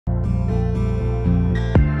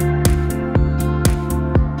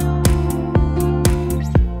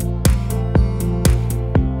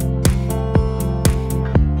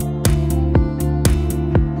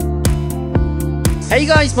Hey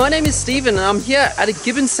guys, my name is Steven and I'm here at a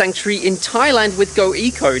gibbon sanctuary in Thailand with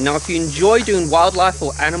GoEco. Now if you enjoy doing wildlife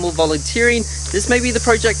or animal volunteering, this may be the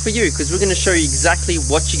project for you because we're going to show you exactly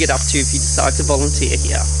what you get up to if you decide to volunteer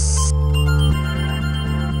here.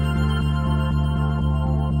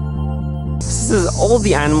 This is all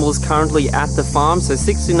the animals currently at the farm, so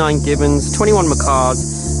 69 gibbons, 21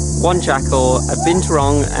 macaws, 1 jackal, a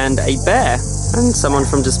binturong and a bear, and someone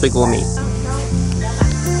from Despicable Me.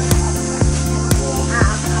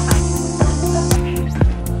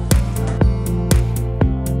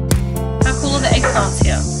 Eggplants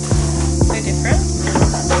here. So different.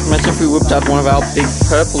 Imagine if we whipped out one of our big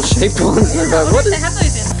purple shaped ones. Yeah, like, what they have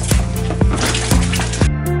those in?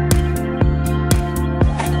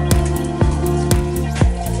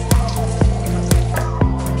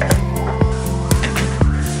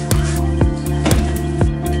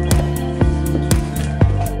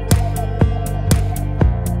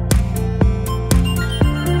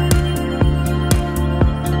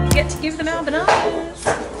 Get to give them our bananas.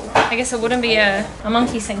 I guess it wouldn't be a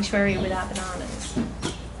monkey sanctuary without bananas.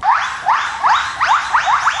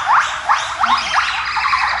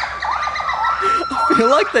 I feel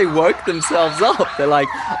like they woke themselves up. They're like,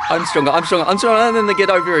 I'm stronger, I'm stronger, I'm stronger, and then they get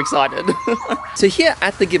overexcited. So here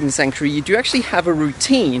at the Gibbon Sanctuary, you do actually have a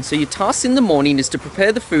routine. So your task in the morning is to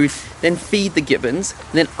prepare the food, then feed the gibbons.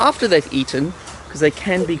 And then after they've eaten, because they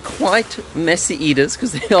can be quite messy eaters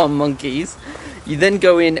because they are monkeys, you then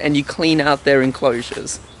go in and you clean out their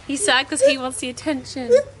enclosures. He's sad because he wants the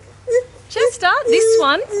attention. Chester,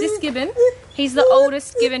 this gibbon, he's the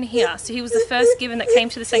oldest gibbon here. So he was the first gibbon that came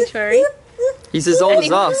to the sanctuary. He's as old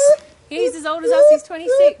as us. He's as old as us, he's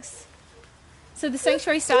 26. So the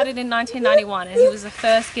sanctuary started in 1991 and he was the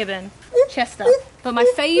first gibbon, Chester. But my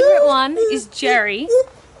favourite one is Jerry.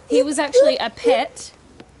 He was actually a pet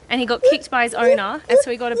and he got kicked by his owner and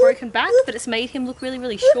so he got a broken back, but it's made him look really,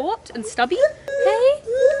 really short and stubby. Hey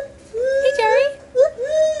Jerry.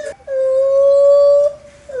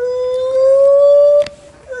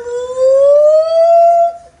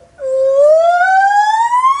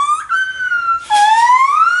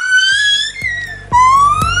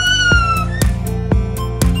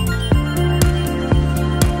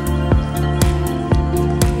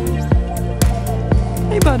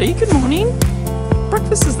 Hey buddy, good morning.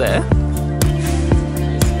 Breakfast is there.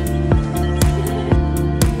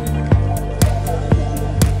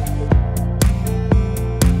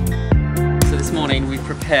 So this morning we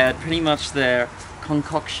prepared pretty much their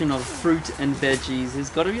concoction of fruit and veggies. There's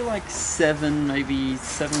got to be like maybe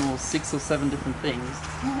 7 or 6 or 7 different things.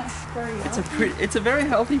 It's a very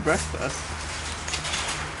healthy breakfast.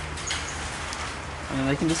 I mean,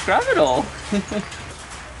 they can just grab it all.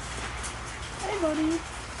 Hey buddy.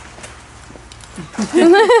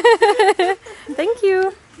 Thank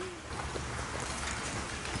you.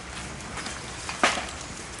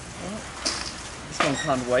 This one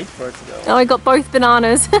can't wait for it to go. Oh, I got both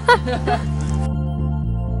bananas. Looking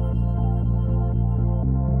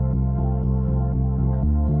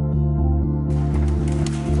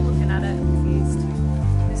at it, confused.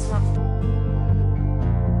 This one.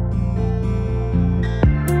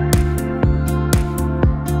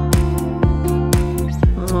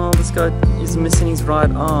 Oh, this guy is missing his right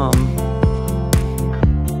arm.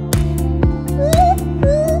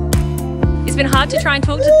 It's been hard to try and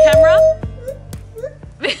talk to the camera.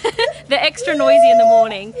 They're extra noisy in the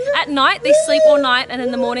morning. At night they sleep all night and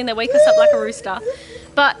in the morning they wake us up like a rooster.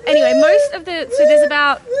 But anyway, so there's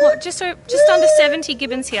about just under 70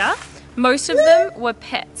 gibbons here. Most of them were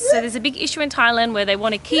pets. So there's a big issue in Thailand where they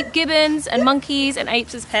want to keep gibbons and monkeys and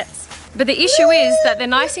apes as pets. But the issue is that they're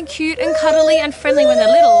nice and cute and cuddly and friendly when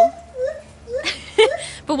they're little.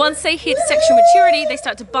 But once they hit sexual maturity, they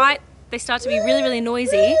start to bite, they start to be really, really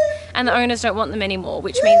noisy, and the owners don't want them anymore,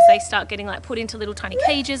 which means they start getting like put into little tiny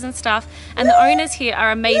cages and stuff. And the owners here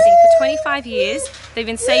are amazing. For 25 years, they've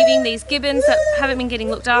been saving these gibbons that haven't been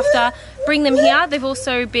getting looked after, bring them here. They've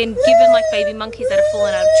also been given like baby monkeys that have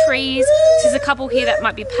fallen out of trees. So there's a couple here that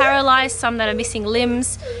might be paralyzed, some that are missing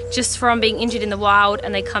limbs just from being injured in the wild,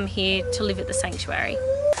 and they come here to live at the sanctuary.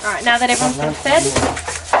 All right, now that everyone's been fed,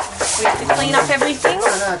 we have to clean up everything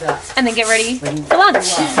and then get ready for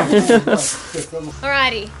lunch.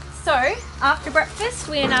 Alrighty, so after breakfast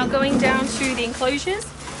we are now going down to the enclosures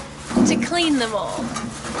to clean them all.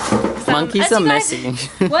 Monkeys are messy.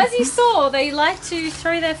 Well, as you saw, they like to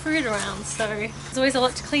throw their food around, so there's always a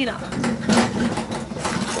lot to clean up.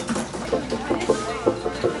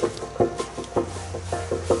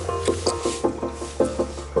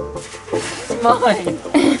 It's mine.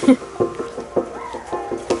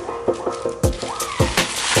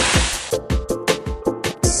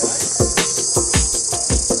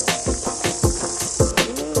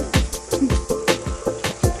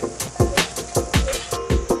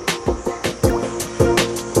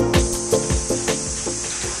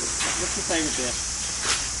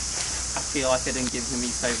 like I didn't give him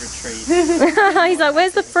his favourite treat. He's like,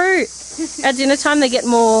 where's the fruit? At dinner time they get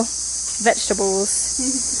more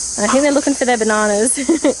vegetables. I think they're looking for their bananas.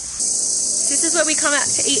 This is where we come out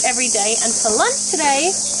to eat every day, and for lunch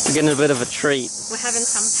today We're getting a bit of a treat. we're having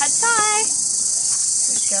some pad thai.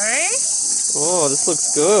 Let's go. Oh, this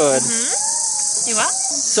looks good. You what?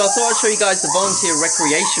 So I thought I'd show you guys the volunteer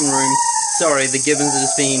recreation room. Sorry, the gibbons are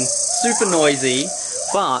just being super noisy.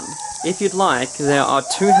 But if you'd like, there are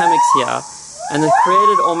 2 hammocks here, and they've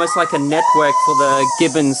created almost like a network for the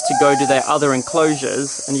gibbons to go to their other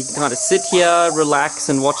enclosures, and you can kind of sit here, relax,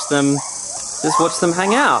 and watch them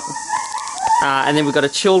hang out. And then we've got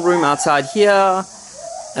a chill room outside here,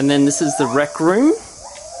 and then this is the rec room.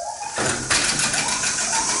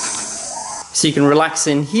 So you can relax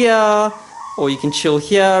in here, or you can chill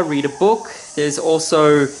here, read a book. There's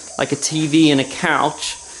also like a TV and a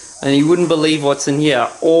couch, and you wouldn't believe what's in here.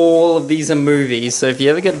 All of these are movies, so if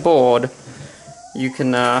you ever get bored, you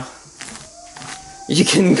can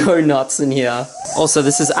go nuts in here. Also,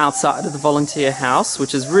 this is outside of the volunteer house,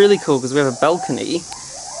 which is really cool because we have a balcony.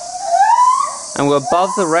 And we're above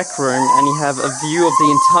the rec room, and you have a view of the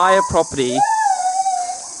entire property,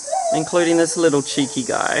 including this little cheeky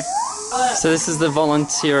guy. So this is the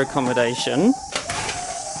volunteer accommodation.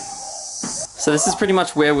 So this is pretty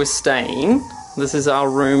much where we're staying. This is our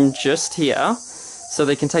room just here. So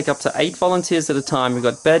they can take up to 8 volunteers at a time. We've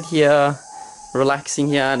got bed here, relaxing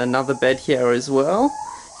here, and another bed here as well.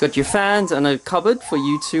 Got your fans and a cupboard for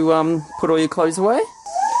you to put all your clothes away.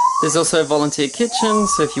 There's also a volunteer kitchen,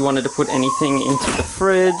 so if you wanted to put anything into the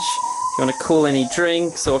fridge, if you want to cool any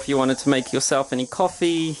drinks, or if you wanted to make yourself any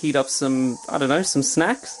coffee, heat up some, I don't know, some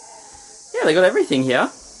snacks. Yeah, they got everything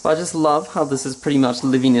here. But I just love how this is pretty much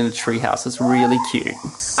living in a treehouse. It's really cute.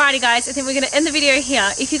 Alrighty guys, I think we're going to end the video here.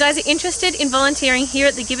 If you guys are interested in volunteering here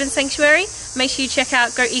at the Gibbon Sanctuary, make sure you check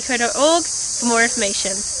out GoEco.org for more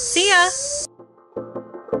information. See ya!